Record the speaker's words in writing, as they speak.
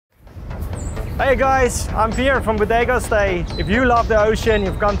Hey guys, I'm Pierre from BodegaStay. If you love the ocean,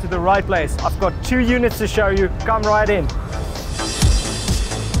 you've come to the right place. I've got 2 units to show you. Come right in.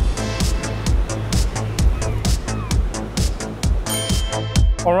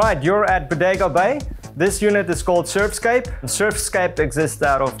 All right, you're at Bodega Bay. This unit is called Surfscape. Surfscape exists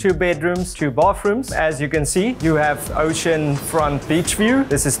out of 2 bedrooms, 2 bathrooms. As you can see, you have ocean front beach view.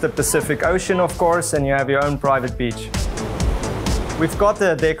 This is the Pacific Ocean, of course, and you have your own private beach. We've got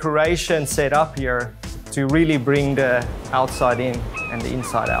the decoration set up here to really bring the outside in and the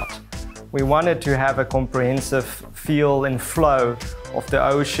inside out. We wanted to have a comprehensive feel and flow of the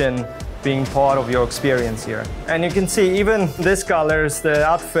ocean being part of your experience here. And you can see even this colors, the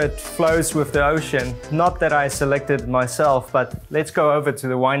outfit flows with the ocean. Not that I selected myself, but let's go over to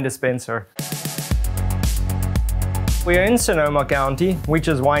the wine dispenser. We're in Sonoma County, which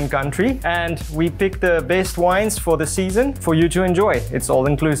is wine country, and we pick the best wines for the season for you to enjoy. It's all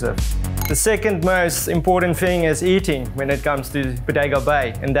inclusive. The second most important thing is eating when it comes to Bodega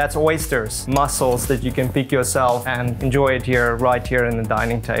Bay, and that's oysters, mussels that you can pick yourself and enjoy it here, right here in the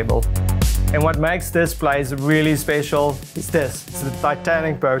dining table. And what makes this place really special is this. It's the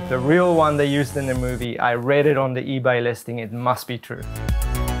Titanic boat, the real one they used in the movie. I read it on the eBay listing, it must be true.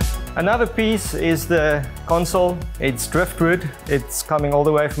 Another piece is the console. It's driftwood. It's coming all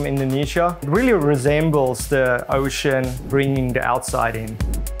the way from Indonesia. It really resembles the ocean, bringing the outside in.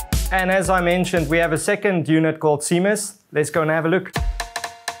 And as I mentioned, we have a second unit called Seamus. Let's go and have a look.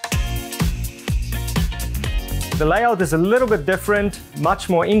 The layout is a little bit different, much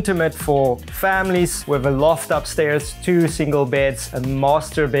more intimate for families with a loft upstairs, 2 single beds, a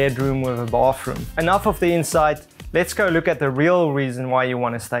master bedroom with a bathroom. Enough of the inside. Let's go look at the real reason why you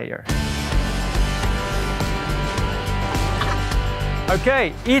want to stay here.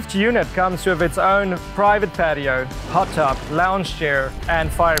 Okay, each unit comes with its own private patio, hot tub, lounge chair,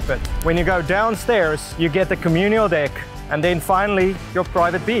 and fire pit. When you go downstairs, you get the communal deck, and then finally your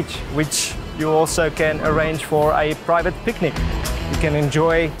private beach, which you also can arrange for a private picnic. You can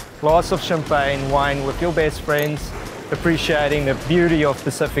enjoy a glass of champagne, wine with your best friends, appreciating the beauty of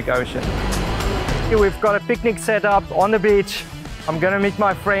Pacific Ocean. We've got a picnic set up on the beach. I'm gonna meet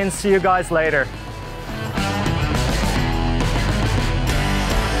my friends. See you guys later.